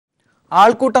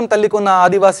ആൾക്കൂട്ടം തല്ലിക്കൊന്ന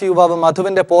ആദിവാസി യുവാവ്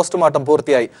മധുവിന്റെ പോസ്റ്റ്മോർട്ടം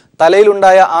പൂർത്തിയായി.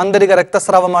 തലയിലുണ്ടായ ആന്തരിക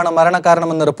രക്തസ്രാവമാണ്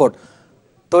മരണകാരണമെന്ന് റിപ്പോർട്ട്.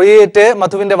 തൊഴിയേറ്റ്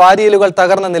മധുവിന്റെ വാരിയലുകൾ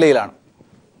തകർന്ന നിലയിലാണ്.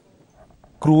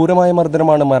 ക്രൂരമായ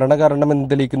മർദ്ദനമാണ് മരണകാരണമെന്ന്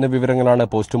തെളിയിക്കുന്ന വിവരങ്ങളാണ്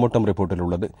പോസ്റ്റ്മോർട്ടം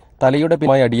റിപ്പോർട്ടിലുള്ളത്. തലയുടെ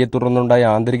പിന്നായി അടിയെ തുടർന്നുണ്ടായ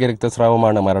ആന്തരിക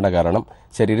രക്തസ്രാവമാണ് മരണകാരണം.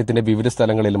 ശരീരത്തിന്റെ വിവിധ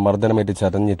സ്ഥലങ്ങളിൽ മർദ്ദനമേറ്റ്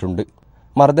ചതഞ്ഞിട്ടുണ്ട്.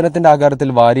 മർദ്ദനത്തിന്റെ ആഘാതത്തിൽ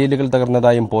വാരിയലുകൾ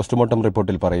തകർന്നതായും പോസ്റ്റ്മോർട്ടം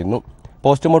റിപ്പോർട്ടിൽ പറയുന്നു.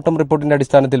 പോസ്റ്റ്മോർട്ടം റിപ്പോർട്ടിന്റെ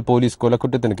അടിസ്ഥാനത്തിൽ പോലീസ്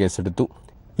കൊലക്കുറ്റത്തിന് കേസെടുത്തു.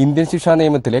 ഇന്ത്യൻ ശിക്ഷാ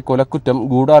നിയമത്തിലെ കൊലക്കുറ്റം,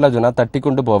 ഗൂഢാലോചന,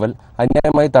 തട്ടിക്കൊണ്ടുപോവൽ,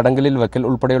 അന്യായമായി തടങ്കലിൽ വയ്ക്കൽ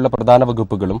ഉൾപ്പെടെയുള്ള പ്രധാന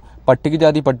വകുപ്പുകളും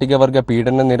പട്ടികജാതി പട്ടികവർഗ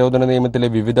പീഡന നിരോധന നിയമത്തിലെ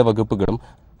വിവിധ വകുപ്പുകളും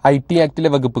IT ആക്ടിലെ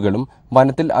വകുപ്പുകളും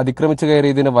വനത്തിൽ അതിക്രമിച്ചു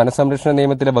കയറിയതിന് വനസംരക്ഷണ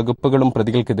നിയമത്തിലെ വകുപ്പുകളും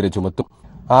പ്രതികൾക്കെതിരെ ചുമത്തും.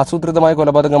 ആസൂത്രിതമായ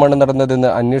കൊലപാതകമാണ് നടന്നതെന്ന്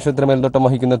അന്വേഷണത്തിന് മേൽനോട്ടം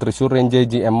വഹിക്കുന്ന Thrissur range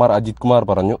IG MR Ajith Kumar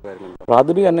പറഞ്ഞു.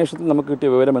 പ്രാഥമിക അന്വേഷണത്തിൽ നമുക്ക് കിട്ടിയ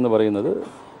വിവരം എന്ന് പറയുന്നത്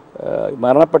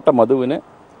മരണപ്പെട്ട മധുവിനെ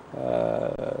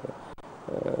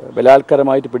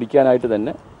ബലാത്കാരമായിട്ട് പിടിക്കാനായിട്ട്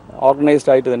തന്നെ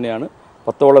ഓർഗനൈസ്ഡ് ആയിട്ട് തന്നെയാണ്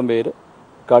 10ഓളം പേര്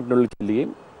കാട്ടിനുള്ളിൽ ചെല്ലുകയും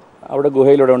അവിടെ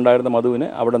ഗുഹയിലൂടെ ഉണ്ടായിരുന്ന മധുവിനെ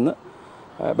അവിടെ നിന്ന്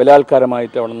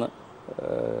ബലാത്കാരമായിട്ട് അവിടെ നിന്ന്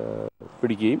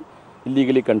പിടിക്കുകയും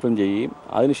ഇല്ലീഗലി കൺഫേം ചെയ്യുകയും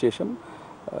അതിനുശേഷം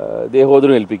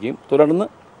ദേഹോദരം ഏൽപ്പിക്കുകയും തുടർന്ന്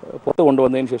പുറത്ത്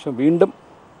കൊണ്ടുവന്നതിന് ശേഷം വീണ്ടും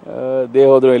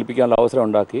ദേഹോദരം ഏൽപ്പിക്കാനുള്ള അവസരം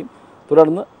ഉണ്ടാക്കുകയും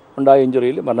തുടർന്ന് ഉണ്ടായ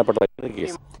ഇഞ്ചുറിയിൽ മരണപ്പെട്ട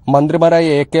കേസ്. മന്ത്രിമാരായ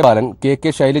AK ബാലൻ,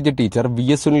 KK Shailaja teacher,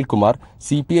 VS Sunilkumar,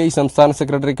 CPI സംസ്ഥാന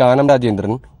സെക്രട്ടറി കാനം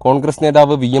രാജേന്ദ്രൻ, കോൺഗ്രസ്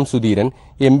നേതാവ് VM Sudheeran,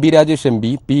 MB Rajesh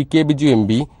MB, PK Biju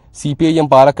MB, CPIM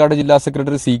Palakkad ജില്ലാ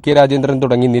സെക്രട്ടറി CK രാജേന്ദ്രൻ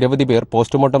തുടങ്ങി നിരവധി പേർ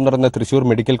പോസ്റ്റ്മോർട്ടം നടന്ന തൃശൂർ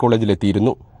മെഡിക്കൽ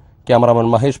കോളേജിലെത്തിയിരുന്നു. ക്യാമറാമാൻ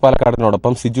മഹേഷ്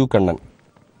പാലക്കാടിനോടൊപ്പം സിജു കണ്ണൻ.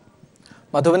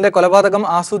 മധുവിന്റെ കൊലപാതകം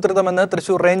ആസൂത്രിതമെന്ന്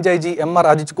Thrissur range IG MR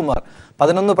Ajith Kumar.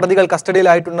 11 പ്രതികൾ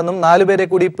കസ്റ്റഡിയിലായിട്ടുണ്ടെന്നും 4 പേരെ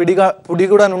കൂടി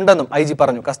പിടികൂടാനുണ്ടെന്നും IG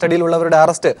പറഞ്ഞു. കസ്റ്റഡിയിലുള്ളവരുടെ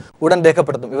അറസ്റ്റ് ഉടൻ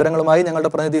രേഖപ്പെടുത്തും. വിവരങ്ങളുമായി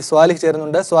ഞങ്ങളുടെ പ്രതിനിധി സ്വാലിഹ്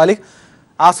ചേരുന്നുണ്ട്. സ്വാലിഹ്,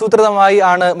 ആസൂത്രിതമായി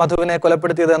ആണ് മധുവിനെ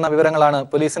കൊലപ്പെടുത്തിയത് എന്ന വിവരങ്ങളാണ്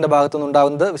പോലീസിന്റെ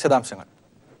ഭാഗത്തുനിന്നുണ്ടാകുന്നത്. വിശദാംശങ്ങൾ.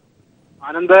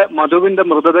 ആനന്ദ്, മധുവിന്റെ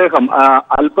മൃതദേഹം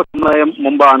അല്പസമയം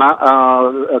മുമ്പാണ്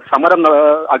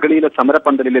അഗളിയിലെ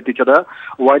സമരപന്തലിൽ എത്തിച്ചത്.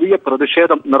 വലിയ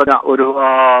പ്രതിഷേധം നിറഞ്ഞ ഒരു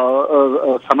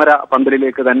സമര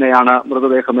പന്തലിലേക്ക് തന്നെയാണ്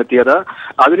മൃതദേഹം എത്തിയത്.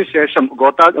 അതിനുശേഷം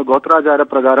ഗോത്രാചാര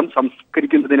പ്രകാരം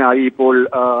സംസ്കരിക്കുന്നതിനായി ഇപ്പോൾ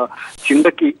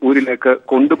ചിണ്ടക്കി ഊരിലേക്ക്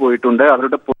കൊണ്ടുപോയിട്ടുണ്ട്.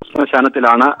 അവരുടെ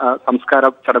ശ്മശാനത്തിലാണ് സംസ്കാര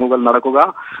ചടങ്ങുകൾ നടക്കുക.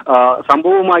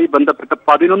 സംഭവവുമായി ബന്ധപ്പെട്ട്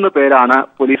 11 പേരാണ്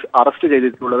പോലീസ് അറസ്റ്റ്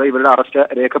ചെയ്തിട്ടുള്ളത്. ഇവരുടെ അറസ്റ്റ്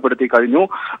രേഖപ്പെടുത്തി കഴിഞ്ഞു.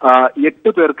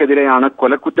 8 പേർക്കെതിരെയാണ്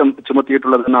കൊലക്കുറ്റം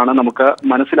ചുമത്തിയിട്ടുള്ളതെന്നാണ് നമുക്ക്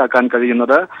മനസ്സിലാക്കാൻ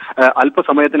കഴിയുന്നത്.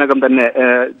 അല്പസമയത്തിനകം തന്നെ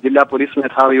ജില്ലാ പോലീസ്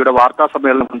മേധാവിയുടെ വാർത്താ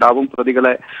സമ്മേളനം ഉണ്ടാവും.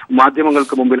 പ്രതികളെ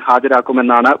മാധ്യമങ്ങൾക്ക് മുമ്പിൽ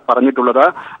ഹാജരാക്കുമെന്നാണ് പറഞ്ഞിട്ടുള്ളത്.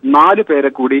 4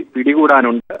 പേരെ കൂടി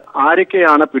പിടികൂടാനുണ്ട്.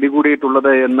 ആരൊക്കെയാണ്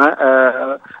പിടികൂടിയിട്ടുള്ളത് എന്ന്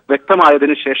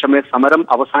വ്യക്തമായതിനു ശേഷമേ സമരം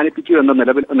അവസാനിപ്പിക്കൂ എന്ന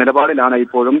നിലപാടിലാണ്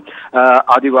ഇപ്പോഴും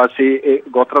ആദിവാസി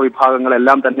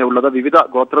ഗോത്രവിഭാഗങ്ങളെല്ലാം തന്നെ ഉള്ളത്. വിവിധ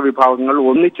ഗോത്രവിഭാഗങ്ങൾ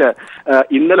ഒന്നിച്ച്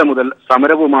ഇന്നലെ മുതൽ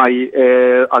സമരവുമായി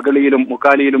അഗളിയിലും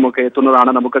മുക്കാലിയിലും ഒക്കെ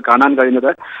എത്തുന്നതാണ് നമുക്ക് കാണാൻ കഴിഞ്ഞത്.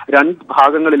 2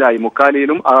 ഭാഗങ്ങളിലായി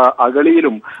മുക്കാലിയിലും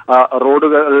അഗളിയിലും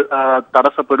റോഡുകൾ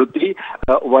തടസ്സപ്പെടുത്തി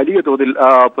വലിയ തോതിൽ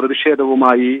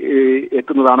പ്രതിഷേധവുമായി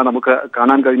എത്തുന്നതാണ് നമുക്ക്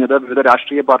കാണാൻ കഴിഞ്ഞത്. വിവിധ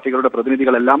രാഷ്ട്രീയ പാർട്ടികളുടെ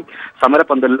പ്രതിനിധികളെല്ലാം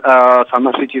സമരപന്തൽ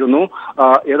സന്ദർശിച്ചിരുന്നു.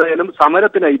 ഏതായാലും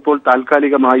സമരത്തിന് ഇപ്പോൾ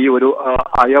താൽക്കാലികമായി ഒരു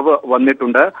അയവ്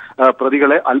വന്നിട്ടുണ്ട്.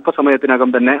 പ്രതികളെ അല്പസമയത്തിനകം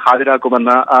തന്നെ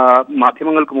ഹാജരാക്കുമെന്ന്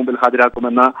മാധ്യമങ്ങൾക്ക് മുമ്പിൽ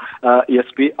ഹാജരാക്കുമെന്ന്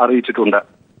SP അറിയിച്ചിട്ടുണ്ട്.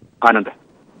 ആനന്ദ്.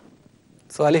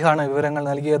 സ്വാലിഹാണ് വിവരങ്ങൾ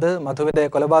നൽകിയത്. മധുവിന്റെ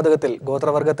കൊലപാതകത്തിൽ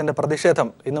ഗോത്രവർഗത്തിന്റെ പ്രതിഷേധം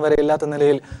ഇന്നുവരെ ഇല്ലാത്ത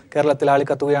നിലയിൽ കേരളത്തിൽ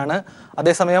ആളിക്കത്തുകയാണ്.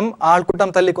 അതേസമയം ആൾക്കൂട്ടം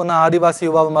തല്ലിക്കൊന്ന ആദിവാസി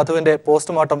യുവാവ് മധുവിന്റെ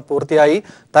പോസ്റ്റ്മോർട്ടം പൂർത്തിയായി.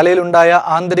 തലയിലുണ്ടായ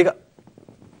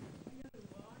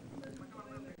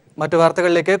മറ്റു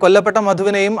വാർത്തകളിലേക്ക്. കൊല്ലപ്പെട്ട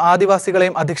മധുവിനെയും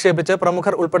ആദിവാസികളെയും അധിക്ഷേപിച്ച്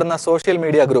പ്രമുഖർ ഉൾപ്പെടുന്ന സോഷ്യൽ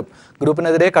മീഡിയ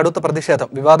ഗ്രൂപ്പിനെതിരെ കടുത്ത പ്രതിഷേധം.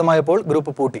 വിവാദമായപ്പോൾ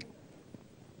ഗ്രൂപ്പ് പൂട്ടി.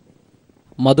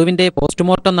 മധുവിന്റെ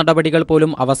പോസ്റ്റ്മോർട്ടം നടപടികൾ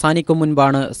പോലും അവസാനിക്കും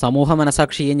മുൻപാണ് സമൂഹ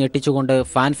മനസാക്ഷിയെ ഞെട്ടിച്ചുകൊണ്ട്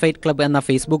ഫാൻ ഫൈറ്റ് ക്ലബ് എന്ന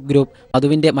ഫേസ്ബുക്ക് ഗ്രൂപ്പ്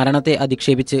മധുവിന്റെ മരണത്തെ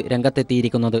അധിക്ഷേപിച്ച്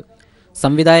രംഗത്തെത്തിയിരിക്കുന്നത്.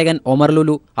 സംവിധായകൻ ഒമർ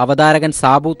ലുലു, അവതാരകൻ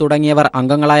സാബു തുടങ്ങിയവർ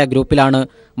അംഗങ്ങളായ ഗ്രൂപ്പിലാണ്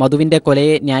മധുവിന്റെ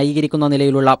കൊലയെ ന്യായീകരിക്കുന്ന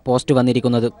നിലയിലുള്ള പോസ്റ്റ്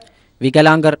വന്നിരിക്കുന്നത്.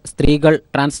 വികലാംഗർ, സ്ത്രീകൾ,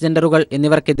 ട്രാൻസ്ജെൻഡറുകൾ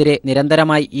എന്നിവർക്കെതിരെ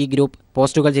നിരന്തരമായി ഈ ഗ്രൂപ്പ്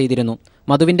പോസ്റ്റുകൾ ചെയ്തിരുന്നു.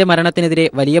 മധുവിന്റെ മരണത്തിനെതിരെ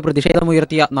വലിയ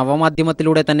പ്രതിഷേധമുയർത്തിയ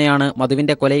നവമാധ്യമത്തിലൂടെ തന്നെയാണ്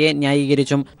മധുവിന്റെ കൊലയെ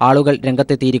ന്യായീകരിച്ചും ആളുകൾ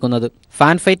രംഗത്തെത്തിയിരിക്കുന്നത്.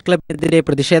 ഫാൻ ഫൈറ്റ് ക്ലബിനെതിരെ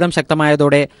പ്രതിഷേധം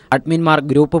ശക്തമായതോടെ അഡ്മിൻമാർ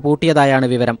ഗ്രൂപ്പ് പൂട്ടിയതായാണ്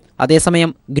വിവരം.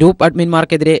 അതേസമയം ഗ്രൂപ്പ്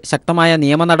അഡ്മിൻമാർക്കെതിരെ ശക്തമായ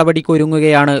നിയമ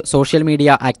നടപടിക്കൊരുങ്ങുകയാണ് സോഷ്യൽ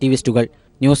മീഡിയ ആക്ടിവിസ്റ്റുകൾ.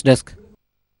 News desk.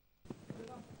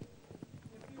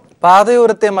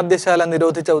 പാതയോരത്തെ മദ്യശാല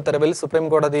നിരോധിച്ച ഉത്തരവിൽ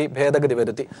സുപ്രീംകോടതി ഭേദഗതി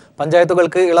വരുത്തി.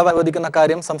 പഞ്ചായത്തുകൾക്ക് ഇളവ് അനുവദിക്കുന്ന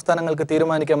കാര്യം സംസ്ഥാനങ്ങൾക്ക്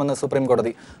തീരുമാനിക്കാമെന്ന്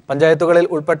സുപ്രീംകോടതി. പഞ്ചായത്തുകളിൽ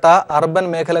ഉൾപ്പെട്ട അർബൻ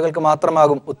മേഖലകൾക്ക്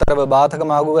മാത്രമാകും ഉത്തരവ്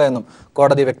ബാധകമാകുക എന്നും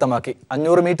കോടതി വ്യക്തമാക്കി.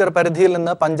 500 മീറ്റർ പരിധിയിൽ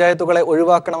നിന്ന് പഞ്ചായത്തുകളെ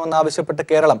ഒഴിവാക്കണമെന്നാവശ്യപ്പെട്ട്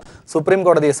കേരളം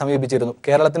സുപ്രീംകോടതിയെ സമീപിച്ചിരുന്നു.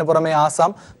 കേരളത്തിന് പുറമെ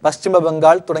ആസാം, പശ്ചിമ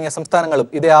ബംഗാൾ തുടങ്ങിയ സംസ്ഥാനങ്ങളും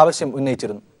ഇതേ ആവശ്യം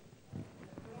ഉന്നയിച്ചിരുന്നു.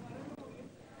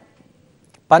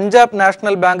 പഞ്ചാബ്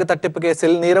നാഷണൽ ബാങ്ക് തട്ടിപ്പ്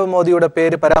കേസിൽ നീരവ് മോദിയുടെ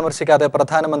പേര് പരാമർശിക്കാതെ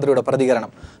പ്രധാനമന്ത്രിയുടെ പ്രതികരണം.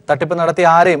 തട്ടിപ്പ് നടത്തിയ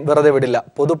ആരെയും വെറുതെ വിടില്ല,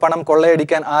 പൊതുപണം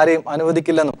കൊള്ളയടിക്കാൻ ആരെയും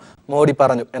അനുവദിക്കില്ലെന്നും മോദി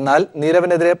പറഞ്ഞു. എന്നാൽ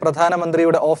നീരവിനെതിരെ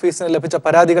പ്രധാനമന്ത്രിയുടെ ഓഫീസിന് ലഭിച്ച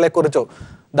പരാതികളെക്കുറിച്ചോ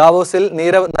ദാവോസിൽ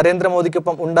നീരവ്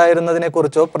നരേന്ദ്രമോദിക്കൊപ്പം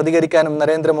ഉണ്ടായിരുന്നതിനെക്കുറിച്ചോ പ്രതികരിക്കാനും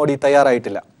നരേന്ദ്രമോദി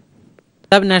തയ്യാറായിട്ടില്ല.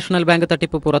 പഞ്ചാബ് നാഷണൽ ബാങ്ക്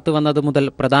തട്ടിപ്പ് പുറത്തുവന്നത് മുതൽ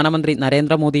പ്രധാനമന്ത്രി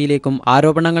നരേന്ദ്രമോദിയിലേക്കും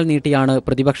ആരോപണങ്ങൾ നീട്ടിയാണ്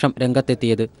പ്രതിപക്ഷം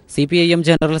രംഗത്തെത്തിയത്. CPIM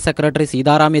general secretary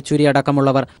Sitaram Yechury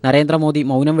അടക്കമുള്ളവർ നരേന്ദ്രമോദി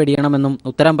മൗനം വെടിയണമെന്നും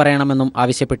ഉത്തരം പറയണമെന്നും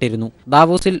ആവശ്യപ്പെട്ടിരുന്നു.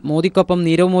 ദാവോസിൽ മോദിക്കൊപ്പം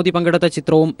നീരവ് മോദി പങ്കെടുത്ത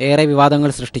ചിത്രവും ഏറെ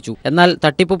വിവാദങ്ങൾ സൃഷ്ടിച്ചു. എന്നാൽ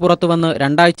തട്ടിപ്പ് പുറത്തുവന്ന്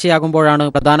 2 ആഴ്ചയാകുമ്പോഴാണ്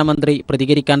പ്രധാനമന്ത്രി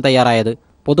പ്രതികരിക്കാൻ തയ്യാറായത്.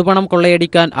 പൊതുപണം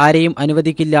കൊള്ളയടിക്കാൻ ആരെയും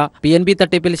അനുവദിക്കില്ല, PNB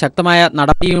തട്ടിപ്പിൽ ശക്തമായ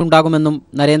നടപടിയുണ്ടാകുമെന്നും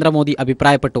നരേന്ദ്രമോദി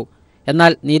അഭിപ്രായപ്പെട്ടു.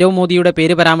 എന്നാൽ നീരവ് മോദിയുടെ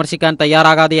പേര് പരാമർശിക്കാൻ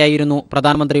തയ്യാറാകാതെയായിരുന്നു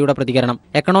പ്രധാനമന്ത്രിയുടെ പ്രതികരണം.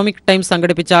 എക്കണോമിക് ടൈംസ്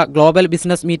സംഘടിപ്പിച്ച ഗ്ലോബൽ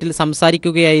ബിസിനസ് മീറ്റിൽ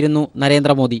സംസാരിക്കുകയായിരുന്നു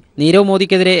നരേന്ദ്രമോദി. നീരവ്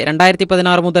മോദിക്കെതിരെ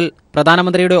 2016 മുതൽ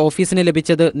പ്രധാനമന്ത്രിയുടെ ഓഫീസിന്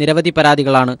ലഭിച്ചത് നിരവധി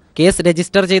പരാതികളാണ്. കേസ്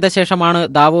രജിസ്റ്റർ ചെയ്ത ശേഷമാണ്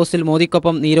ദാവോസിൽ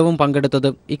മോദിക്കൊപ്പം നീരവും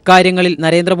പങ്കെടുത്തത്. ഇക്കാര്യങ്ങളിൽ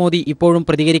നരേന്ദ്രമോദി ഇപ്പോഴും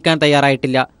പ്രതികരിക്കാൻ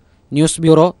തയ്യാറായിട്ടില്ല. News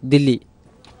bureau, Delhi.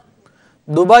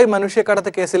 ദുബായ്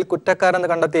മനുഷ്യക്കടത്ത് കേസിൽ കുറ്റക്കാരെന്ന്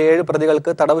കണ്ടെത്തിയ 7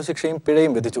 പ്രതികൾക്ക് തടവ് ശിക്ഷയും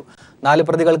പിഴയും വിധിച്ചു. 4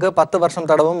 പ്രതികൾക്ക് 10 വർഷം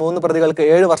തടവും 3 പ്രതികൾക്ക്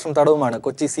 7 വർഷം തടവുമാണ്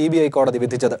കൊച്ചി CBI കോടതി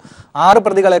വിധിച്ചത്. 6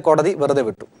 പ്രതികളെ കോടതി വെറുതെ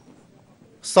വിട്ടു.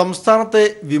 സംസ്ഥാനത്തെ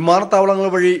വിമാനത്താവളങ്ങൾ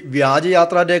വഴി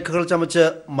വ്യാജയാത്രാ രേഖകൾ ചമച്ച്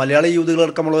മലയാളി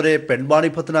യുവതികളടക്കമുള്ളവരെ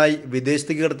പെൺവാണിഭത്തിനായി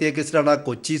വിദേശത്തേക്ക് കടത്തിയ കേസിലാണ്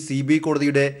കൊച്ചി CBI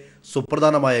കോടതിയുടെ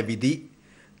സുപ്രധാനമായ വിധി.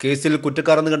 കേസിൽ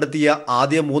കുറ്റക്കാരെന്ന് കണ്ടെത്തിയ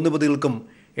ആദ്യ 3 പ്രതികൾക്കും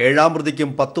 7-ാം പ്രതിക്കും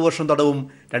 10 വർഷം തടവും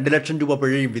 2 ലക്ഷം രൂപ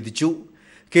പിഴയും വിധിച്ചു.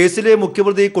 കേസിലെ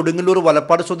മുഖ്യപ്രതി കൊടുങ്ങല്ലൂർ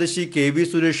വലപ്പാട് സ്വദേശി KV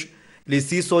സുരേഷ്,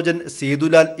 ലിസി സോജൻ,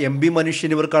 സേതുലാൽ, MB മനീഷ്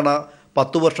എന്നിവർക്കാണ്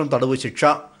 10 വർഷം തടവ് ശിക്ഷ.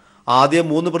 ആദ്യ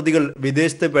 3 പ്രതികൾ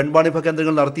വിദേശത്തെ പെൺവാണിഭ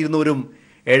കേന്ദ്രങ്ങൾ നടത്തിയിരുന്നവരും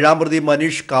 7-ാം പ്രതി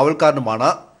മനീഷ് കാവൽക്കാരനുമാണ്.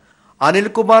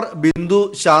 അനിൽകുമാർ, ബിന്ദു,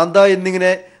 ശാന്ത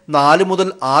എന്നിങ്ങനെ 4 മുതൽ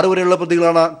 6 വരെയുള്ള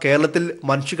പ്രതികളാണ് കേരളത്തിൽ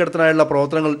മനുഷ്യക്കടത്തിനായുള്ള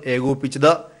പ്രവർത്തനങ്ങൾ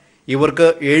ഏകോപിപ്പിച്ചത്. ഇവർക്ക്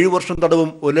 7 വർഷം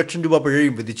തടവും 1 ലക്ഷം രൂപ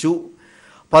പിഴയും വിധിച്ചു.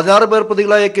 16 പേർ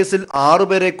പ്രതികളായ കേസിൽ 6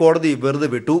 പേരെ കോടതി വെറുതെ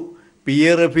വിട്ടു. PA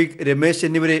റഫീഖ്, രമേശ്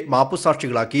എന്നിവരെ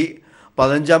മാപ്പുസാക്ഷികളാക്കി.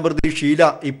 15-ാം പ്രതി ഷീല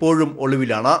ഇപ്പോഴും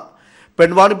ഒളിവിലാണ്.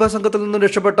 പെൺവാണിഭ സംഘത്തിൽ നിന്നും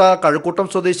രക്ഷപ്പെട്ട കഴക്കൂട്ടം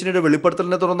സ്വദേശിനിയുടെ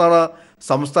വെളിപ്പെടുത്തലിനെ തുടർന്നാണ്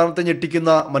സംസ്ഥാനത്തെ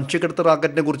ഞെട്ടിക്കുന്ന മനുഷ്യക്കടത്ത്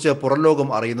റാക്കറ്റിനെ കുറിച്ച് പുറംലോകം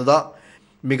അറിയുന്നത്.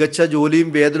 മികച്ച ജോലിയും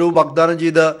വേതനവും വാഗ്ദാനം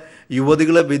ചെയ്ത്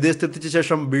യുവതികളെ വിദേശത്തെത്തിച്ച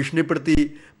ശേഷം ഭീഷണിപ്പെടുത്തി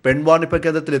പെൺവാണിഭ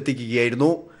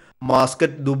കേന്ദ്രത്തിലെത്തിക്കുകയായിരുന്നു.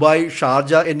 മാസ്കറ്റ്, ദുബായ്,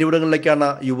 ഷാർജ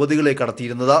എന്നിവിടങ്ങളിലേക്കാണ് യുവതികളെ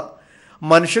കടത്തിയിരുന്നത്.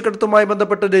 മനുഷ്യക്കടത്തുമായി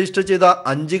ബന്ധപ്പെട്ട് രജിസ്റ്റർ ചെയ്ത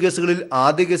 5 കേസുകളിൽ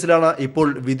ആദ്യ കേസിലാണ് ഇപ്പോൾ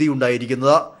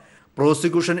വിധിയുണ്ടായിരിക്കുന്നത്.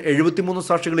 പ്രോസിക്യൂഷൻ 73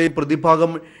 സാക്ഷികളെയും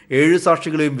പ്രതിഭാഗം 7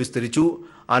 സാക്ഷികളെയും വിസ്തരിച്ചു.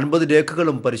 50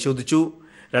 രേഖകളും പരിശോധിച്ചു.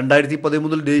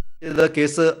 2013 രജിസ്റ്റർ ചെയ്ത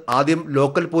കേസ് ആദ്യം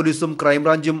ലോക്കൽ പോലീസും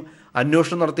ക്രൈംബ്രാഞ്ചും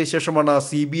അന്വേഷണം നടത്തിയ ശേഷമാണ്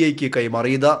CBIക്ക്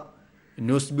കൈമാറിയത്.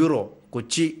 News bureau,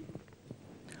 Kochi.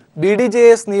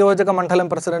 BDJS നിയോജക മണ്ഡലം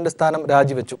പ്രസിഡന്റ് സ്ഥാനം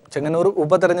രാജിവെച്ചു. ചെങ്ങന്നൂർ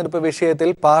ഉപതെരഞ്ഞെടുപ്പ് വിഷയത്തിൽ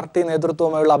പാർട്ടി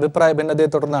നേതൃത്വവുമായുള്ള അഭിപ്രായ ഭിന്നതയെ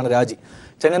തുടർന്നാണ് രാജി.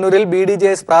 ചെങ്ങന്നൂരിൽ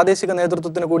BDJS പ്രാദേശിക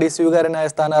നേതൃത്വത്തിന് കൂടി സ്വീകാര്യനായ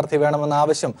സ്ഥാനാർത്ഥി വേണമെന്ന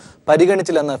ആവശ്യം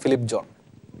പരിഗണിച്ചില്ലെന്ന് ഫിലിപ്പ് ജോൺ.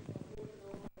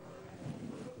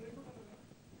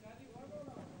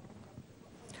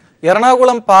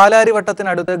 എറണാകുളം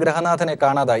പാലാരിവട്ടത്തിനടുത്ത് ഗ്രഹനാഥനെ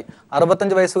കാണാതായി.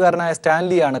 65 വയസ്സുകാരനായ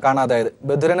സ്റ്റാൻലിയാണ് കാണാതായത്.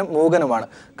 ബധിരനും മൂകനുമാണ്.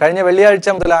 കഴിഞ്ഞ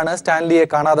വെള്ളിയാഴ്ച മുതലാണ് സ്റ്റാൻലിയെ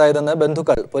കാണാതായതെന്ന്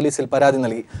ബന്ധുക്കൾ പോലീസിൽ പരാതി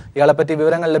നൽകി. ഇയാളെപ്പറ്റി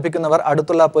വിവരങ്ങൾ ലഭിക്കുന്നവർ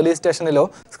അടുത്തുള്ള പോലീസ് സ്റ്റേഷനിലോ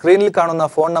സ്ക്രീനിൽ കാണുന്ന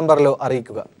ഫോൺ നമ്പറിലോ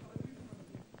അറിയിക്കുക.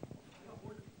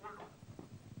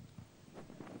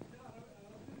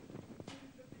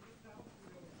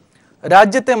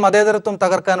 രാജ്യത്തെ മതേതരത്വം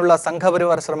തകർക്കാനുള്ള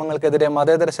സംഘപരിവാർ ശ്രമങ്ങൾക്കെതിരെ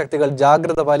മതേതര ശക്തികൾ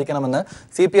ജാഗ്രത പാലിക്കണമെന്ന്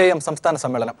CPIM സംസ്ഥാന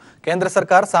സമ്മേളനം. കേന്ദ്ര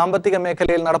സർക്കാർ സാമ്പത്തിക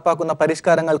മേഖലയിൽ നടപ്പാക്കുന്ന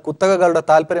പരിഷ്കാരങ്ങൾ കുത്തകകളുടെ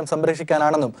താൽപര്യം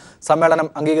സംരക്ഷിക്കാനാണെന്നും സമ്മേളനം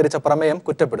അംഗീകരിച്ച പ്രമേയം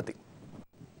കുറ്റപ്പെടുത്തി.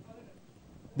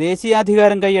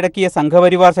 ദേശീയാധികാരം കൈയടക്കിയ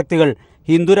സംഘപരിവാർ ശക്തികൾ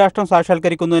ഹിന്ദുരാഷ്ട്രം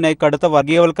സാക്ഷാത്കരിക്കുന്നതിനായി കടുത്ത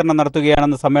വർഗീയവൽക്കരണം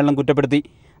നടത്തുകയാണെന്ന് സമ്മേളനം കുറ്റപ്പെടുത്തി.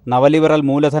 നവലിബറൽ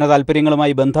മൂലധന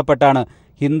താൽപര്യങ്ങളുമായി ബന്ധപ്പെട്ടാണ്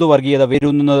ഹിന്ദു വർഗീയത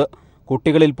വേരൂന്നുന്നത്.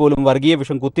 കുട്ടികളിൽ പോലും വർഗീയ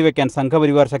വിഷം കുത്തിവെക്കാൻ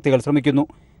സംഘപരിവാർ ശക്തികൾ ശ്രമിക്കുന്നു.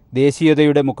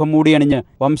 ദേശീയതയുടെ മുഖം മൂടിയണിഞ്ഞ്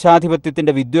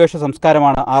വംശാധിപത്യത്തിന്റെ വിദ്വേഷ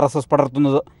സംസ്കാരമാണ് RSS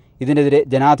പടർത്തുന്നത്. ഇതിനെതിരെ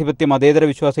ജനാധിപത്യ മതേതര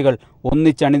വിശ്വാസികൾ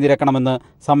ഒന്നിച്ചണിനിരക്കണമെന്ന്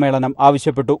സമ്മേളനം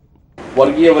ആവശ്യപ്പെട്ടു.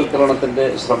 വർഗീയവൽക്കരണത്തിന്റെ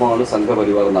ശ്രമമാണ്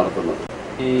സംഘപരിവാർ നടത്തുന്നത്.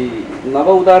 ഈ നവ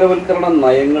ഉദാരവൽക്കരണ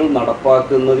നയങ്ങൾ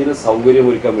നടപ്പാക്കുന്നതിന്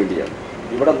സൗകര്യമൊരുക്കാൻ വേണ്ടിയാണ്.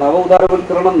 ഇവിടെ നവ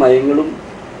ഉദാരവൽക്കരണ നയങ്ങളും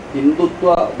ഹിന്ദുത്വ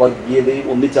വർഗീയതയും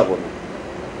ഒന്നിച്ചാ പോകുന്നത്.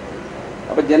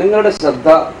 അപ്പം ജനങ്ങളുടെ ശ്രദ്ധ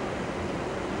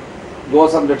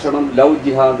ഗോസംരക്ഷണം, ലവ്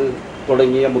ജിഹാദ്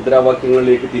തുടങ്ങിയ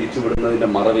മുദ്രാവാക്യങ്ങളിലേക്ക് തിരിച്ചുവിടുന്നതിൻ്റെ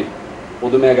മറവിൽ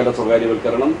പൊതുമേഖല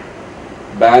സ്വകാര്യവൽക്കരണം,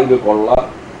 ബാങ്ക് കൊള്ള,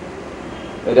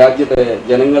 രാജ്യത്തെ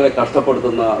ജനങ്ങളെ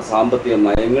കഷ്ടപ്പെടുത്തുന്ന സാമ്പത്തിക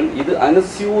നയങ്ങൾ ഇത്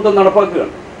അനുസ്യൂതം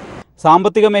നടപ്പാക്കുകയാണ്.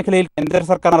 സാമ്പത്തിക മേഖലയിൽ കേന്ദ്ര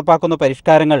സർക്കാർ നടപ്പാക്കുന്ന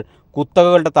പരിഷ്കാരങ്ങൾ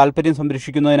കുത്തകകളുടെ താൽപ്പര്യം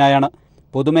സംരക്ഷിക്കുന്നതിനായാണ്.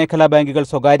 പൊതുമേഖലാ ബാങ്കുകൾ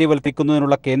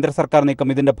സ്വകാര്യവൽക്കരിക്കുന്നതിനുള്ള കേന്ദ്ര സർക്കാർ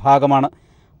നീക്കം ഇതിൻ്റെ ഭാഗമാണ്.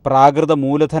 പ്രാകൃത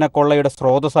മൂലധന കൊള്ളയുടെ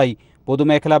സ്രോതസ്സായി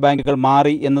പൊതുമേഖലാ ബാങ്കുകൾ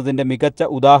മാറി എന്നതിൻ്റെ മികച്ച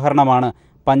ഉദാഹരണമാണ്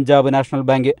പഞ്ചാബ് നാഷണൽ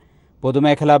ബാങ്ക്.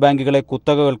 പൊതുമേഖലാ ബാങ്കുകളെ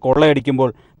കുത്തകകൾ കൊള്ളയടിക്കുമ്പോൾ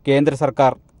കേന്ദ്ര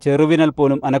സർക്കാർ ചെറുവിരൽ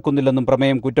പോലും അനക്കുന്നില്ലെന്നും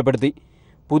പ്രമേയം കുറ്റപ്പെടുത്തി.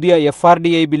 പുതിയ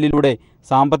FRDI ബില്ലിലൂടെ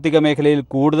സാമ്പത്തിക മേഖലയിൽ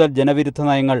കൂടുതൽ ജനവിരുദ്ധ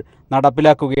നയങ്ങൾ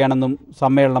നടപ്പിലാക്കുകയാണെന്നും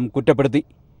സമ്മേളനം കുറ്റപ്പെടുത്തി.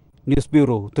 News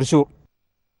bureau, Thrissur.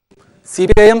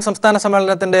 CPIM സംസ്ഥാന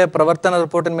സമ്മേളനത്തിന്റെ പ്രവർത്തന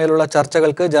റിപ്പോർട്ടിന്മേലുള്ള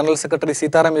ചർച്ചകൾക്ക് ജനറൽ സെക്രട്ടറി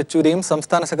സീതാറാം യെച്ചൂരിയും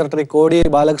സംസ്ഥാന സെക്രട്ടറി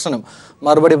കോടിയേരി ബാലകൃഷ്ണനും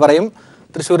മറുപടി പറയും.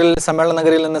 തൃശൂരിൽ സമ്മേളന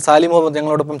നഗരിയിൽ നിന്ന് സാലി മുഹമ്മദ്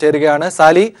ഞങ്ങളോടൊപ്പം ചേരുകയാണ്.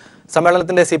 സാലി,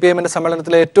 സമ്മേളനത്തിന്റെ CPIMന്റെ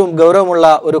സമ്മേളനത്തിലെ ഏറ്റവും ഗൗരവമുള്ള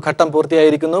ഒരു ഘട്ടം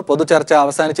പൂർത്തിയായിരിക്കുന്നു. പൊതുചർച്ച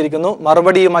അവസാനിച്ചിരിക്കുന്നു.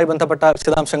 മറുപടിയുമായി ബന്ധപ്പെട്ട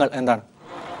വിശദാംശങ്ങൾ എന്താണ്?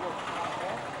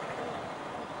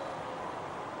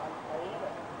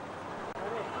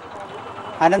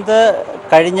 അനന്ത്,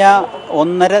 കഴിഞ്ഞ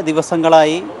 1.5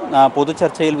 ദിവസങ്ങളായി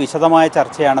പൊതുചർച്ചയിൽ വിശദമായ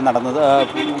ചർച്ചയാണ് നടന്നത്.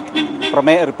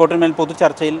 റിപ്പോർട്ടിന്മേൽ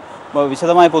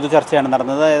വിശദമായ പൊതുചർച്ചയാണ്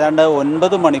നടന്നത്. ഏതാണ്ട്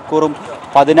 9 മണിക്കൂറും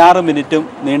 16 മിനിറ്റും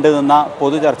നീണ്ടുനിന്ന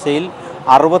പൊതുചർച്ചയിൽ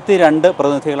 62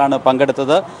 പ്രതിനിധികളാണ്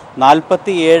പങ്കെടുത്തത്.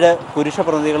 47 പുരുഷ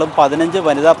പ്രതിനിധികളും 15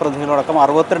 വനിതാ പ്രതിനിധികളും അടക്കം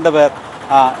 62 പേർ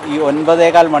ഈ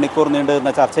 9.25 മണിക്കൂർ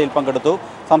നീണ്ടുനിന്ന ചർച്ചയിൽ പങ്കെടുത്തു.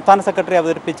 സംസ്ഥാന സെക്രട്ടറി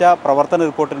അവതരിപ്പിച്ച പ്രവർത്തന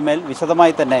റിപ്പോർട്ടിന്മേൽ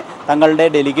വിശദമായി തന്നെ തങ്ങളുടെ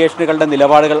ഡെലിഗേഷനുകളുടെ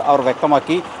നിലപാടുകൾ അവർ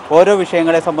വ്യക്തമാക്കി. ഓരോ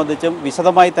വിഷയങ്ങളെ സംബന്ധിച്ചും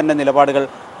വിശദമായി തന്നെ നിലപാടുകൾ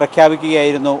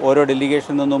പ്രഖ്യാപിക്കുകയായിരുന്നു ഓരോ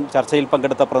ഡെലിഗേഷനിൽ നിന്നും ചർച്ചയിൽ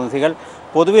പങ്കെടുത്ത പ്രതിനിധികൾ.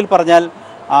 പൊതുവിൽ പറഞ്ഞാൽ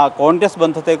കോൺഗ്രസ്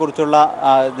ബന്ധത്തെക്കുറിച്ചുള്ള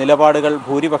നിലപാടുകൾ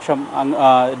ഭൂരിപക്ഷം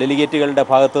ഡെലിഗേറ്റുകളുടെ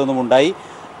ഭാഗത്തു നിന്നുമുണ്ടായി.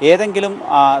 ഏതെങ്കിലും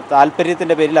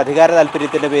താല്പര്യത്തിൻ്റെ പേരിൽ, അധികാര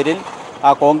താല്പര്യത്തിൻ്റെ പേരിൽ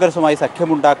കോൺഗ്രസുമായി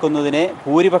സഖ്യമുണ്ടാക്കുന്നതിനെ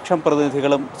ഭൂരിപക്ഷം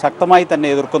പ്രതിനിധികളും ശക്തമായി തന്നെ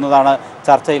എതിർക്കുന്നതാണ്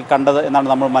ചർച്ചയിൽ കണ്ടത് എന്നാണ്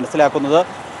നമ്മൾ മനസ്സിലാക്കുന്നത്.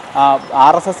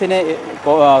 RSSനെ,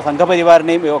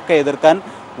 സംഘപരിവാറിനെയും ഒക്കെ എതിർക്കാൻ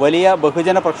വലിയ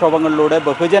ബഹുജന പ്രക്ഷോഭങ്ങളിലൂടെ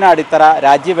ബഹുജന അടിത്തറ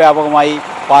രാജ്യവ്യാപകമായി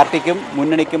പാർട്ടിക്കും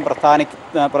മുന്നണിക്കും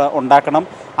ഉണ്ടാക്കണം.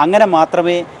 അങ്ങനെ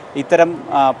മാത്രമേ ഇത്തരം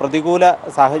പ്രതികൂല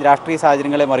രാഷ്ട്രീയ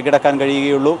സാഹചര്യങ്ങളെ മറികടക്കാൻ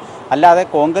കഴിയുകയുള്ളൂ. അല്ലാതെ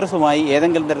കോൺഗ്രസുമായി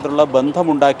ഏതെങ്കിലും തരത്തിലുള്ള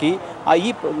ബന്ധമുണ്ടാക്കി ഈ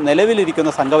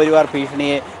നിലവിലിരിക്കുന്ന സംഘപരിവാർ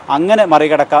ഭീഷണിയെ അങ്ങനെ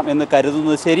മറികടക്കാം എന്ന്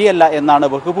കരുതുന്നത് ശരിയല്ല എന്നാണ്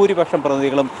ബഹുഭൂരിപക്ഷം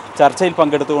പ്രതിനിധികളും ചർച്ചയിൽ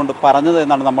പങ്കെടുത്തുകൊണ്ട് പറഞ്ഞത്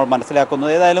എന്നാണ് നമ്മൾ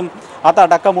മനസ്സിലാക്കുന്നത്. ഏതായാലും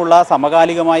അതടക്കമുള്ള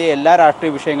സമകാലികമായ എല്ലാ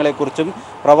രാഷ്ട്രീയ വിഷയങ്ങളെക്കുറിച്ചും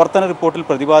പ്രവർത്തന റിപ്പോർട്ടിൽ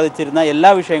പ്രതിപാദിച്ചിരുന്ന എല്ലാ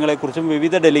വിഷയങ്ങളെക്കുറിച്ചും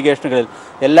വിവിധ ഡെലിഗേഷനുകളിൽ,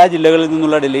 എല്ലാ ജില്ലകളിൽ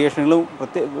നിന്നുള്ള ഡെലിഗേഷനുകളും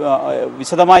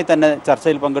വിശദമായി തന്നെ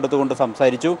ചർച്ചയിൽ പങ്കെടുത്തുകൊണ്ട്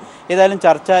സംസാരിച്ചു. ഏതായാലും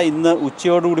ചർച്ച ഇന്ന്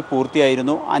ഉച്ചയോടുകൂടി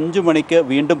പൂർത്തിയായിരുന്നു. 5 മണിക്ക്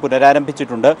വീണ്ടും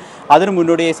പുനരാരംഭിച്ചിട്ടുണ്ട്. അതിനു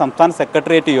മുന്നോടിയായി സംസ്ഥാന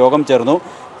സെക്രട്ടേറിയറ്റ് യോഗം ചേർന്നു.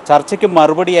 ചർച്ചയ്ക്ക്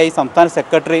മറുപടിയായി സംസ്ഥാന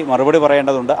സെക്രട്ടറി മറുപടി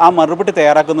പറയേണ്ടതുണ്ട്. ആ മറുപടി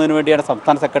തയ്യാറാക്കുന്നതിന് വേണ്ടിയാണ്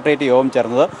സംസ്ഥാന സെക്രട്ടേറിയറ്റ് യോഗം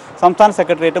ചേർന്നത്. സംസ്ഥാന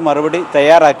സെക്രട്ടേറിയറ്റ് മറുപടി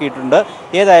തയ്യാറാക്കിയിട്ടുണ്ട്.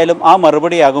 ഏതായാലും ആ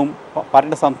മറുപടിയാകും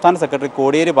പാർട്ടിയുടെ സംസ്ഥാന സെക്രട്ടറി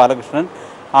കോടിയേരി ബാലകൃഷ്ണൻ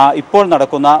ഇപ്പോൾ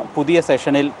നടക്കുന്ന പുതിയ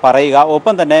സെഷനിൽ പറയുക.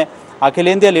 ഒപ്പം തന്നെ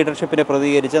അഖിലേന്ത്യാ ലീഡർഷിപ്പിനെ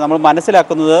പ്രതികരിച്ച് നമ്മൾ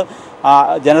മനസ്സിലാക്കുന്നത്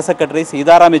ജനറൽ സെക്രട്ടറി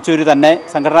സീതാറാം യെച്ചൂരി തന്നെ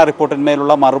സംഘടനാ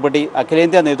റിപ്പോർട്ടിന്മേലുള്ള മറുപടി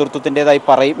അഖിലേന്ത്യാ നേതൃത്വത്തിൻ്റെതായി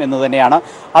പറയും എന്ന് തന്നെയാണ്.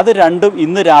 അത് രണ്ടും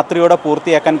ഇന്ന് രാത്രിയോടെ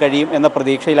പൂർത്തിയാക്കാൻ കഴിയും എന്ന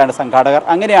പ്രതീക്ഷയിലാണ് സംഘാടകർ.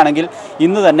 അങ്ങനെയാണെങ്കിൽ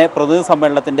ഇന്ന് തന്നെ പ്രതിനിധി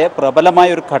സമ്മേളനത്തിൻ്റെ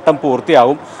പ്രബലമായ ഒരു ഘട്ടം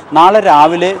പൂർത്തിയാവും. നാളെ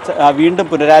രാവിലെ വീണ്ടും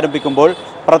പുനരാരംഭിക്കുമ്പോൾ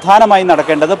പ്രധാനമായും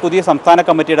നടക്കേണ്ടത് പുതിയ സംസ്ഥാന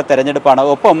കമ്മിറ്റിയുടെ തെരഞ്ഞെടുപ്പാണ്.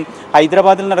 ഒപ്പം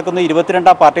ഹൈദരാബാദിൽ നടക്കുന്ന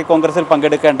 22ാം പാർട്ടി കോൺഗ്രസിൽ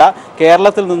പങ്കെടുക്കേണ്ട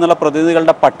കേരളത്തിൽ നിന്നുള്ള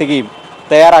പ്രതിനിധികളുടെ പട്ടികയും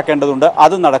തയ്യാറാക്കേണ്ടതുണ്ട്.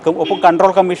 അത് നടക്കും. ഒപ്പം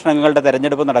കൺട്രോൾ കമ്മീഷൻ അംഗങ്ങളുടെ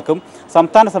തെരഞ്ഞെടുപ്പ് നടക്കും.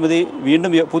 സംസ്ഥാന സമിതി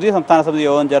വീണ്ടും പുതിയ സംസ്ഥാന സമിതി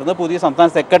യോഗം ചേർന്ന് പുതിയ സംസ്ഥാന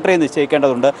സെക്രട്ടറിയെ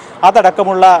നിശ്ചയിക്കേണ്ടതുണ്ട്.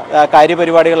 അതടക്കമുള്ള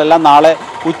കാര്യപരിപാടികളെല്ലാം നാളെ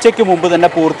ഉച്ചയ്ക്ക് മുമ്പ് തന്നെ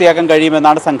പൂർത്തിയാക്കാൻ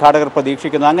കഴിയുമെന്നാണ് സംഘാടകർ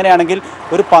പ്രതീക്ഷിക്കുന്നത്. അങ്ങനെയാണെങ്കിൽ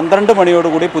ഒരു 12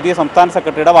 മണിയോടുകൂടി പുതിയ സംസ്ഥാന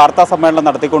സെക്രട്ടറിയുടെ വാർത്താ സമ്മേളനം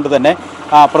നടത്തിക്കൊണ്ട് തന്നെ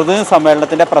പ്രതിനിധി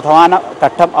സമ്മേളനത്തിൻ്റെ പ്രധാന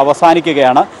ഘട്ടം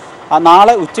അവസാനിക്കുകയാണ്.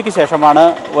 നാളെ ഉച്ചയ്ക്ക് ശേഷമാണ്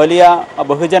വലിയ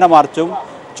ബഹുജന മാർച്ചും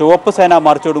ചുവപ്പ് സേന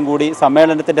മാർച്ചോടും കൂടി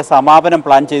സമ്മേളനത്തിൻ്റെ സമാപനം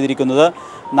പ്ലാൻ ചെയ്തിരിക്കുന്നത്.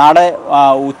 നാളെ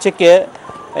ഉച്ചയ്ക്ക്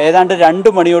ഏതാണ്ട്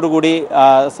 2 മണിയോടുകൂടി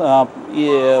ഈ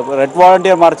റെഡ്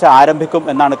വോളണ്ടിയർ മാർച്ച് ആരംഭിക്കും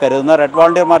എന്നാണ് കരുതുന്നത്. റെഡ്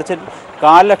വോളണ്ടിയർ മാർച്ചിൽ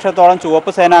 4 ലക്ഷത്തോളം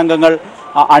ചുവപ്പ് സേനാംഗങ്ങൾ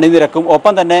അണിനിരക്കും.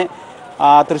 ഒപ്പം തന്നെ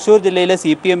തൃശ്ശൂർ ജില്ലയിലെ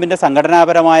CPMൻ്റെ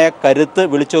സംഘടനാപരമായ കരുത്ത്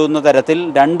വിളിച്ചോതുന്ന തരത്തിൽ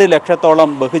 2 ലക്ഷത്തോളം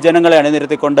ബഹുജനങ്ങളെ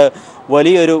അണിനിരത്തിക്കൊണ്ട്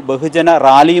വലിയൊരു ബഹുജന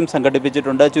റാലിയും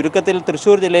സംഘടിപ്പിച്ചിട്ടുണ്ട്. ചുരുക്കത്തിൽ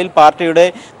തൃശ്ശൂർ ജില്ലയിൽ പാർട്ടിയുടെ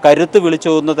കരുത്ത്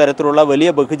വിളിച്ചോതുന്ന തരത്തിലുള്ള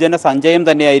വലിയ ബഹുജന സഞ്ചയം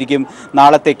തന്നെയായിരിക്കും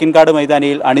നാളെ തെക്കിൻകാട്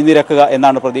മൈതാനിയിൽ അണിനിരക്കുക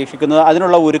എന്നാണ് പ്രതീക്ഷിക്കുന്നത്.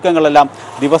 അതിനുള്ള ഒരുക്കങ്ങളെല്ലാം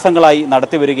ദിവസങ്ങളായി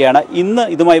നടത്തി വരികയാണ്. ഇന്ന്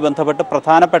ഇതുമായി ബന്ധപ്പെട്ട്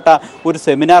പ്രധാനപ്പെട്ട ഒരു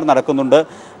സെമിനാർ നടക്കുന്നുണ്ട്.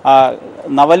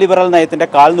 നവലിബറൽ നയത്തിൻ്റെ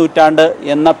കാൽനൂറ്റാണ്ട്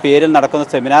എന്ന പേരിൽ നടക്കുന്ന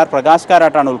സെമിനാർ പ്രകാശ്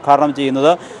കാരാട്ടാണ് ഉദ്ഘാടനം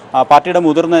ചെയ്യുന്നത്. പാർട്ടിയുടെ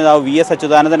മുതിർന്ന നേതാവ് VS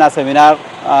അച്യുതാനന്ദൻ ആ സെമിനാർ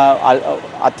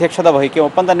അധ്യക്ഷത വഹിക്കും.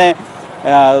 ഒപ്പം തന്നെ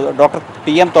doctor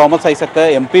TM Thomas Isaac,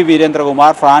 MP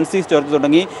Veerendrakumar, Francis George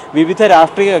തുടങ്ങി വിവിധ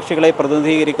രാഷ്ട്രീയ കക്ഷികളെ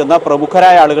പ്രതിനിധീകരിക്കുന്ന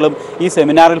പ്രമുഖരായ ആളുകളും ഈ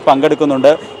സെമിനാറിൽ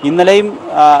പങ്കെടുക്കുന്നുണ്ട്. ഇന്നലെയും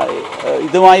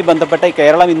ഇതുമായി ബന്ധപ്പെട്ട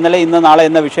കേരളം ഇന്നലെ ഇന്ന് നാളെ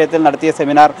എന്ന വിഷയത്തിൽ നടത്തിയ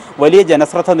സെമിനാർ വലിയ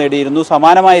ജനശ്രദ്ധ നേടിയിരുന്നു.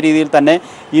 സമാനമായ രീതിയിൽ തന്നെ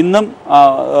ഇന്നും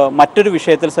മറ്റൊരു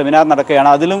വിഷയത്തിൽ സെമിനാർ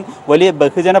നടക്കുകയാണ്. അതിലും വലിയ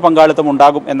ബഹുജന പങ്കാളിത്തം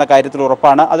ഉണ്ടാകും എന്ന കാര്യത്തിൽ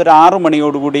ഉറപ്പാണ്. അതൊരു 6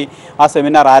 മണിയോടുകൂടി ആ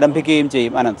സെമിനാർ ആരംഭിക്കുകയും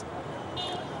ചെയ്യും. അനന്ത്.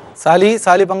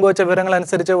 സാലി പങ്കുവച്ച വിവരങ്ങൾ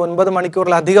അനുസരിച്ച് 9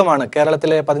 മണിക്കൂറിലധികമാണ്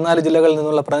കേരളത്തിലെ 14 ജില്ലകളിൽ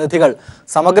നിന്നുള്ള പ്രതിനിധികൾ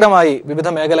സമഗ്രമായി വിവിധ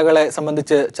മേഖലകളെ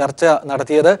സംബന്ധിച്ച് ചർച്ച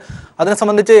നടത്തിയത്. അതിനെ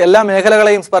സംബന്ധിച്ച് എല്ലാ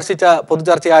മേഖലകളെയും സ്പർശിച്ച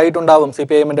പൊതുചർച്ചയായിട്ടുണ്ടാവും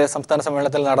CPIM-ന്റെ സംസ്ഥാന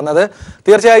സമ്മേളനത്തിൽ നടന്നത്.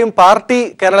 തീർച്ചയായും പാർട്ടി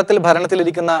കേരളത്തിൽ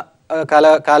ഭരണത്തിലിരിക്കുന്ന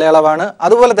കാലയളവാണ്.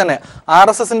 അതുപോലെ തന്നെ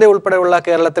RSSന്റെ ഉൾപ്പെടെയുള്ള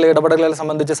കേരളത്തിലെ ഇടപെടലുകളെ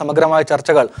സംബന്ധിച്ച് സമഗ്രമായ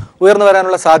ചർച്ചകൾ ഉയർന്നു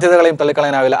വരാനുള്ള സാധ്യതകളെയും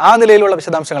തള്ളിക്കളയാനാവില്ല. ആ നിലയിലുള്ള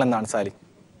വിശദാംശങ്ങൾ എന്താണ് സാലി?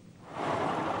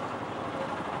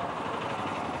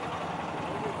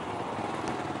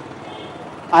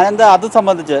 അനന്ത്, അത്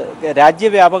സംബന്ധിച്ച്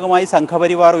രാജ്യവ്യാപകമായി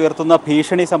സംഘപരിവാർ ഉയർത്തുന്ന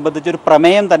ഭീഷണി സംബന്ധിച്ചൊരു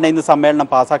പ്രമേയം തന്നെ ഇന്ന് സമ്മേളനം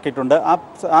പാസാക്കിയിട്ടുണ്ട്.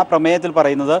 ആ പ്രമേയത്തിൽ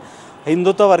പറയുന്നത്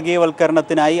ഹിന്ദുത്വ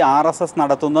വർഗീയവൽക്കരണത്തിനായി RSS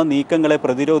നടത്തുന്ന നീക്കങ്ങളെ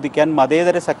പ്രതിരോധിക്കാൻ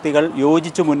മതേതര ശക്തികൾ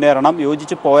യോജിച്ച് മുന്നേറണം,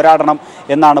 യോജിച്ച് പോരാടണം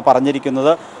എന്നാണ്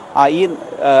പറഞ്ഞിരിക്കുന്നത്. ഈ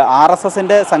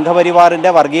RSSന്റെ സംഘപരിവാറിൻ്റെ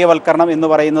വർഗീയവൽക്കരണം എന്ന്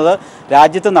പറയുന്നത്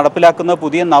രാജ്യത്ത് നടപ്പിലാക്കുന്ന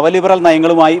പുതിയ നവലിബറൽ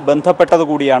നയങ്ങളുമായി ബന്ധപ്പെട്ടത്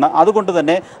കൂടിയാണ്. അതുകൊണ്ട്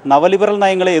തന്നെ നവലിബറൽ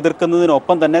നയങ്ങളെ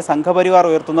എതിർക്കുന്നതിനൊപ്പം തന്നെ സംഘപരിവാർ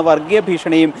ഉയർത്തുന്ന വർഗീയ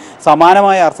ഭീഷണിയും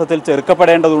സമാനമായ അർത്ഥത്തിൽ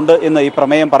ചെറുക്കപ്പെടേണ്ടതുണ്ട് എന്ന് ഈ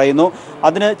പ്രമേയം പറയുന്നു.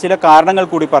 അതിന് ചില കാരണങ്ങൾ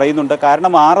കൂടി പറയുന്നുണ്ട്.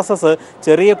 കാരണം RSS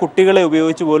ചെറിയ കുട്ടികളെ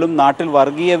ഉപയോഗിച്ച് പോലും നാട്ടിൽ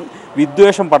വർഗീയ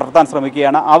വിദ്വേഷം പടർത്താൻ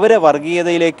ശ്രമിക്കുകയാണ്. അവരെ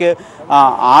വർഗീയതയിലേക്ക്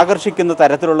ആകർഷിക്കുന്ന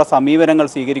തരത്തിലുള്ള സമീപനങ്ങൾ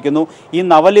സ്വീകരിക്കുന്നു. ഈ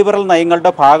നവലിബറൽ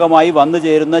നയങ്ങളുടെ ഭാഗമായി വന്നു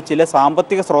ചേരുന്ന ചില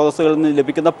സാമ്പത്തിക സ്രോതസ്സുകളിൽ നിന്ന്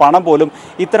ലഭിക്കുന്ന പണം പോലും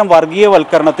ഇത്തരം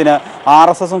വർഗീയവൽക്കരണത്തിന്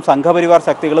RSSും സംഘപരിവാർ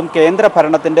ശക്തികളും കേന്ദ്ര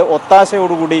ഭരണത്തിൻ്റെ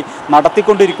ഒത്താശയോടുകൂടി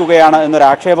നടത്തിക്കൊണ്ടിരിക്കുകയാണ്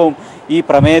എന്നൊരാക്ഷേപവും ഈ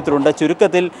പ്രമേയത്തിലുണ്ട്.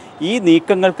 ചുരുക്കത്തിൽ ഈ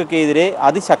നീക്കങ്ങൾക്കെതിരെ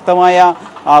അതിശക്തമായ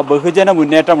ബഹുജന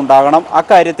മുന്നേറ്റം ഉണ്ടാകണം.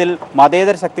 അക്കാര്യത്തിൽ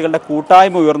മതേതര ശക്തികളുടെ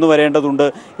കൂട്ടായ്മ ഉയർന്നു വരേണ്ടതുണ്ട്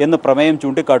എന്ന് പ്രമേയം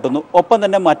ചൂണ്ടിക്കാട്ടുന്നു. ഒപ്പം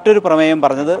തന്നെ മറ്റൊരു പ്രമേയം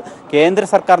പറഞ്ഞത് കേന്ദ്ര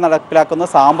സർക്കാർ നടപ്പിലാക്കുന്ന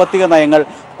സാമ്പത്തിക നയങ്ങൾ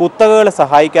കുത്തകകളെ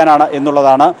സഹായിക്കാനാണ്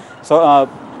എന്നുള്ളതാണ്.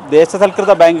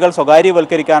 ദേശസൽകൃത ബാങ്കുകൾ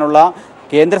സ്വകാര്യവൽക്കരിക്കാനുള്ള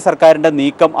കേന്ദ്ര സർക്കാരിൻ്റെ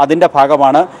നീക്കം അതിൻ്റെ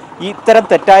ഭാഗമാണ്. ഇത്തരം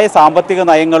തെറ്റായ സാമ്പത്തിക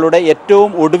നയങ്ങളുടെ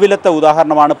ഏറ്റവും ഒടുവിലത്തെ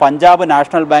ഉദാഹരണമാണ് പഞ്ചാബ്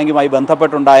നാഷണൽ ബാങ്കുമായി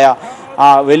ബന്ധപ്പെട്ടുണ്ടായ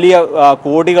വലിയ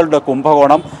കോടികളുടെ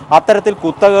കുംഭകോണം. അത്തരത്തിൽ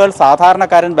കുത്തകകൾ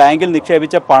സാധാരണക്കാരൻ ബാങ്കിൽ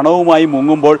നിക്ഷേപിച്ച പണവുമായി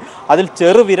മുങ്ങുമ്പോൾ അതിൽ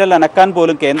ചെറുവിരൽ അനക്കാൻ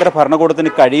പോലും കേന്ദ്ര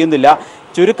ഭരണകൂടത്തിന് കഴിയുന്നില്ല.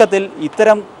 ചുരുക്കത്തിൽ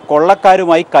ഇത്തരം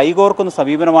കൊള്ളക്കാരുമായി കൈകോർക്കുന്ന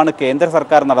സമീപനമാണ് കേന്ദ്ര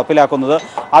സർക്കാർ നടപ്പിലാക്കുന്നത്.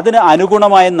 അതിന്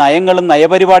അനുഗുണമായ നയങ്ങളും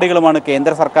നയപരിപാടികളുമാണ്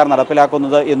കേന്ദ്ര സർക്കാർ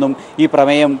നടപ്പിലാക്കുന്നത് എന്നും ഈ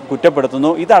പ്രമേയം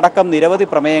കുറ്റപ്പെടുത്തുന്നു. ഇതടക്കം നിരവധി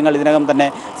പ്രമേയങ്ങൾ ഇതിനകം തന്നെ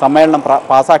സമ്മേളനം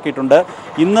പാസാക്കിയിട്ടുണ്ട്.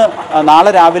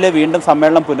 നാളെ രാവിലെ വീണ്ടും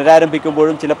സമ്മേളനം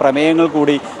പുനരാരംഭിക്കുമ്പോഴും ചില പ്രമേയങ്ങൾ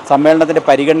കൂടി സമ്മേളനത്തിൻ്റെ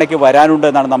പരിഗണനയ്ക്ക് വരാനുണ്ട്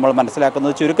എന്നാണ് നമ്മൾ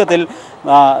മനസ്സിലാക്കുന്നത്. ചുരുക്കത്തിൽ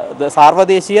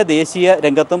സാർവദേശീയ ദേശീയ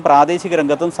രംഗത്തും പ്രാദേശിക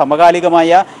രംഗത്തും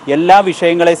സമകാലികമായ എല്ലാ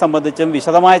വിഷയങ്ങളെ സംബന്ധിച്ചും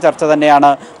വിശദമായ ചർച്ച തന്നെയാണ്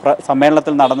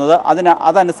സമ്മേളനത്തിൽ നടന്നത്.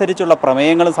 അതനുസരിച്ചുള്ള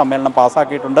പ്രമേയങ്ങളും സമ്മേളനം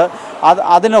പാസ്സാക്കിയിട്ടുണ്ട്.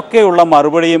 അതിനൊക്കെയുള്ള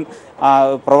മറുപടിയും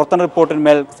പ്രവർത്തന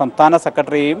റിപ്പോർട്ടിന്മേൽ സംസ്ഥാന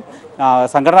സെക്രട്ടറിയും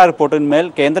സംഘടനാ റിപ്പോർട്ടിന്മേൽ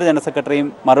കേന്ദ്ര ജനറൽ സെക്രട്ടറിയും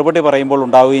മറുപടി പറയുമ്പോൾ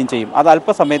ഉണ്ടാവുകയും ചെയ്യും. അത്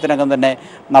അല്പസമയത്തിനകം തന്നെ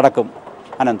നടക്കും.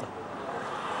 അനന്ത്.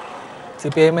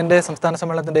 CPIM-ന്റെ സംസ്ഥാന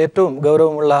സമ്മേളനത്തിന്റെ ഏറ്റവും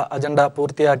ഗൗരവമുള്ള അജണ്ട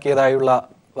പൂർത്തിയാക്കിയതായുള്ള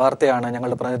വാർത്തയാണ്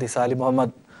ഞങ്ങളുടെ പ്രതിനിധി സാലി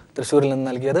മുഹമ്മദ് തൃശ്ശൂരിൽ നിന്ന്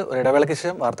നൽകിയത്. ഒരു ഇടവേളയ്ക്ക്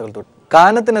ശേഷം വാർത്തകൾ തുടരും.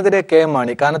 കാനത്തിനെതിരെ KM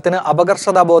Mani. കാനത്തിന്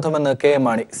അപകർഷതാബോധമെന്ന് KM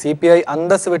Mani. CPI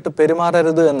അന്തസ് വിട്ട്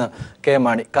പെരുമാറരുത് എന്ന് KM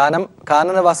മാണി.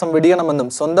 കാനനവാസം വെടിയണമെന്നും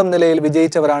സ്വന്തം നിലയിൽ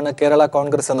വിജയിച്ചവരാണ് കേരള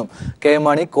കോൺഗ്രസ് എന്നും KM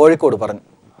മാണി കോഴിക്കോട് പറഞ്ഞു.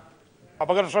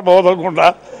 അപകർഷബോധം കൊണ്ട്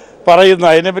പറയുന്ന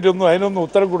അതിനൊന്നും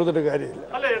ഉത്തരം കൊടുത്തിട്ട് കാര്യമില്ല.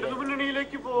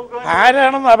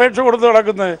 ആരാണെന്ന് അപേക്ഷ കൊടുത്ത്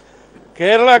നടക്കുന്നത്?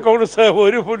 കേരള കോൺഗ്രസ്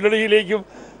ഒരു മുന്നണിയിലേക്കും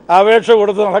അപേക്ഷ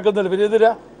കൊടുത്ത് നടക്കുന്നില്ല. പിന്നെ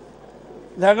എന്തിനാ?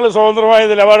 ഞങ്ങൾ സ്വതന്ത്രമായ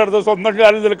നിലപാടെടുത്ത് സ്വന്തം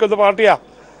കാലിൽ നിൽക്കുന്ന പാർട്ടിയാണ്.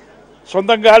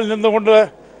 സ്വന്തം കാലിൽ നിന്നുകൊണ്ട്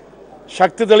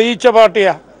ശക്തി തെളിയിച്ച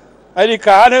പാർട്ടിയാണ്. അതിൽ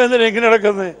കാനം എന്തിനാ എങ്ങനെ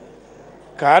നടക്കുന്നത്?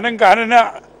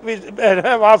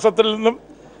 കാനന വാസത്തിൽ നിന്നും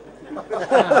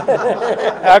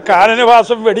ആ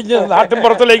കാനനവാസം വെടിഞ്ഞ്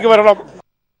നാട്ടിൻപുറത്തിലേക്ക് വരണം.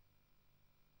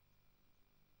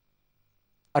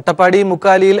 അട്ടപ്പാടി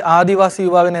മുക്കാലിയിൽ ആദിവാസി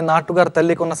യുവാവിനെ നാട്ടുകാർ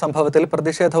തല്ലിക്കൊന്ന സംഭവത്തിൽ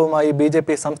പ്രതിഷേധവുമായി BJP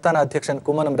സംസ്ഥാന അധ്യക്ഷൻ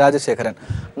കുമ്മനം രാജശേഖരൻ.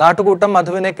 നാട്ടുകൂട്ടം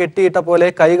മധുവിനെ കെട്ടിയിട്ട പോലെ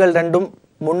കൈകൾ രണ്ടും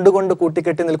മുണ്ടുകൊണ്ട്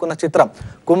കൂട്ടിക്കെട്ടി നിൽക്കുന്ന ചിത്രം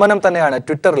കുമ്മനം തന്നെയാണ്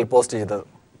ട്വിറ്ററിൽ പോസ്റ്റ് ചെയ്തത്.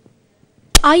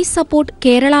 ഐ സപ്പോർട്ട്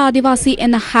കേരള ആദിവാസി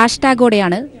എന്ന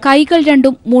ഹാഷ്ടാഗോടെയാണ് കൈകൾ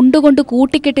രണ്ടും മുണ്ടുകൊണ്ട്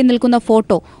കൂട്ടിക്കെട്ടി നിൽക്കുന്ന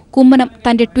ഫോട്ടോ കുമ്മനം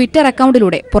തന്റെ ട്വിറ്റർ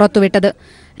അക്കൗണ്ടിലൂടെ പുറത്തുവിട്ടത്.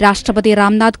 രാഷ്ട്രപതി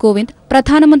രാംനാഥ് കോവിന്ദ്,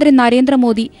 പ്രധാനമന്ത്രി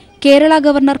Narendra Modi, Kerala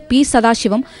governor P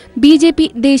Sadasivam,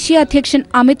 BJP ദേശീയ അധ്യക്ഷൻ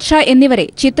അമിത് ഷാ എന്നിവരെ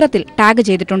ചിത്രത്തിൽ ടാഗ്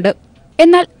ചെയ്തിട്ടുണ്ട്.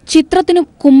 എന്നാൽ ചിത്രത്തിനും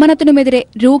കുമ്മനത്തിനുമെതിരെ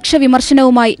രൂക്ഷ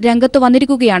വിമർശനവുമായി രംഗത്തു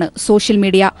വന്നിരിക്കുകയാണ് സോഷ്യൽ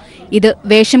മീഡിയ. ഇത്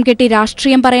വേഷം കെട്ടി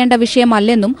രാഷ്ട്രീയം പറയേണ്ട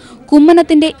വിഷയമല്ലെന്നും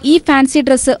കുമ്മനത്തിന്റെ ഈ ഫാൻസി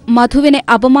ഡ്രസ്സ് മധുവിനെ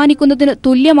അപമാനിക്കുന്നതിന്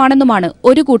തുല്യമാണെന്നുമാണ്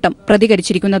ഒരു കൂട്ടം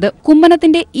പ്രതികരിച്ചിരിക്കുന്നത്.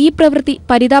 കുമ്മനത്തിന്റെ ഈ പ്രവൃത്തി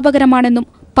പരിതാപകരമാണെന്നും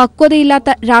പക്വതയില്ലാത്ത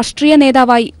രാഷ്ട്രീയ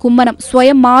നേതാവായി കുമ്മനം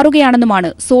സ്വയം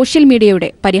മാറുകയാണെന്നുമാണ് സോഷ്യൽ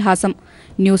മീഡിയയുടെ പരിഹാസം.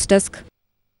 News desk.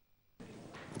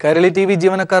 കൈരളി TV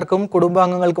ജീവനക്കാർക്കും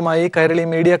കുടുംബാംഗങ്ങൾക്കുമായി Kairali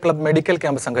media club medical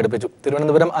camp സംഘടിപ്പിച്ചു.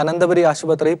 തിരുവനന്തപുരം അനന്തപുരി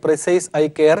ആശുപത്രി, precise eye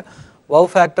care, wow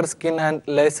factor skin and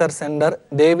laser centre,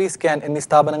 Devi scan എന്നീ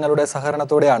സ്ഥാപനങ്ങളുടെ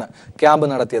സഹകരണത്തോടെയാണ് ക്യാമ്പ്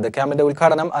നടത്തിയത്. ക്യാമ്പിന്റെ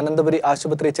ഉദ്ഘാടനം അനന്തപുരി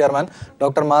ആശുപത്രി ചെയർമാൻ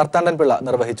ഡോക്ടർ മാർത്താണ്ഡൻ പിള്ള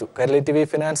നിർവഹിച്ചു. Kairali TV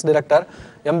finance director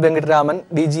M. Venkitaraman,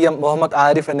 DGM Muhammad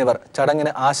Arif എന്നിവർ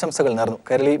ചടങ്ങിന് ആശംസകൾ നേർന്നു.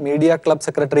 Kairali media club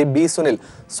secretary B. Sunil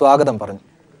സ്വാഗതം പറഞ്ഞു.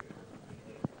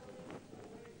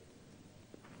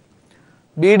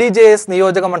 BDJS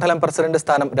നിയോജക മണ്ഡലം പ്രസിഡന്റ്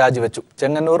സ്ഥാനം രാജിവെച്ചു.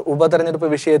 ചെങ്ങന്നൂർ ഉപതെരഞ്ഞെടുപ്പ്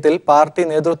വിഷയത്തിൽ പാർട്ടി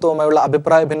നേതൃത്വവുമായുള്ള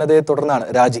അഭിപ്രായ ഭിന്നതയെ തുടർന്നാണ്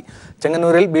രാജി.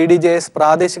 ചെങ്ങന്നൂരിൽ BDJS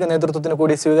പ്രാദേശിക നേതൃത്വത്തിന്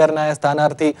കൂടി സ്വീകാര്യനായ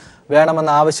സ്ഥാനാർത്ഥി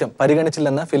വേണമെന്ന ആവശ്യം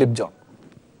പരിഗണിച്ചില്ലെന്ന് ഫിലിപ്പ് ജോൺ.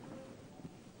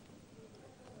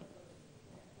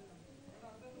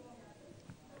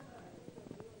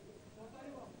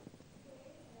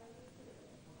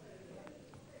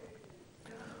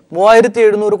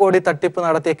 $3700 കോടി തട്ടിപ്പ്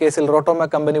നടത്തിയ കേസിൽ റോട്ടോമ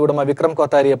കമ്പനി ഉടമ വിക്രം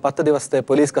കോത്താരിയെ 10 ദിവസത്തെ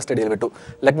പോലീസ് കസ്റ്റഡിയിൽ വിട്ടു.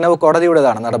 ലക്നൌ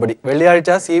കോടതിയുടേതാണ് നടപടി.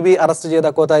 വെള്ളിയാഴ്ച CBI അറസ്റ്റ് ചെയ്ത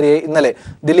കോത്താരിയെ ഇന്നലെ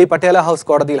ദില്ലി പട്യാല ഹൌസ്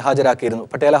കോടതിയിൽ ഹാജരാക്കിയിരുന്നു.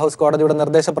 പട്യാല ഹൌസ് കോടതിയുടെ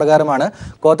നിർദ്ദേശപ്രകാരമാണ്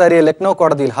കോത്താരിയെ ലക്നൌ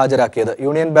കോടതിയിൽ ഹാജരാക്കിയത്.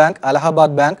 യൂണിയൻ ബാങ്ക്,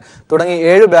 അലഹബാദ് ബാങ്ക് തുടങ്ങി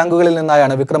 7 ബാങ്കുകളിൽ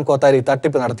നിന്നായാണ് വിക്രം കോത്താരി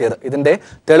തട്ടിപ്പ് നടത്തിയത്. ഇതിന്റെ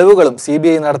തെളിവുകളും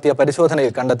CBI നടത്തിയ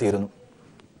പരിശോധനയിൽ കണ്ടെത്തിയിരുന്നു.